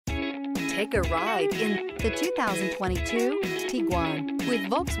Take a ride in the 2022 Tiguan. With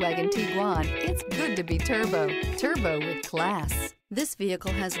Volkswagen Tiguan, it's good to be turbo. Turbo with class. This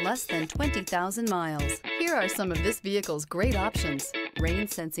vehicle has less than 20,000 miles. Here are some of this vehicle's great options: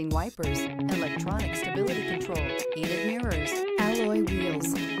 rain-sensing wipers, electronic stability control, heated mirrors, alloy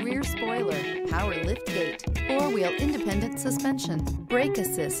wheels, rear spoiler, power liftgate, four-wheel independent suspension, brake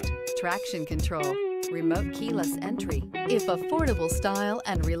assist, traction control, remote keyless entry. If affordable style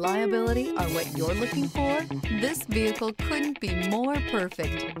and reliability are what you're looking for, this vehicle couldn't be more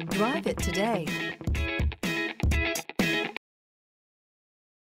perfect. Drive it today.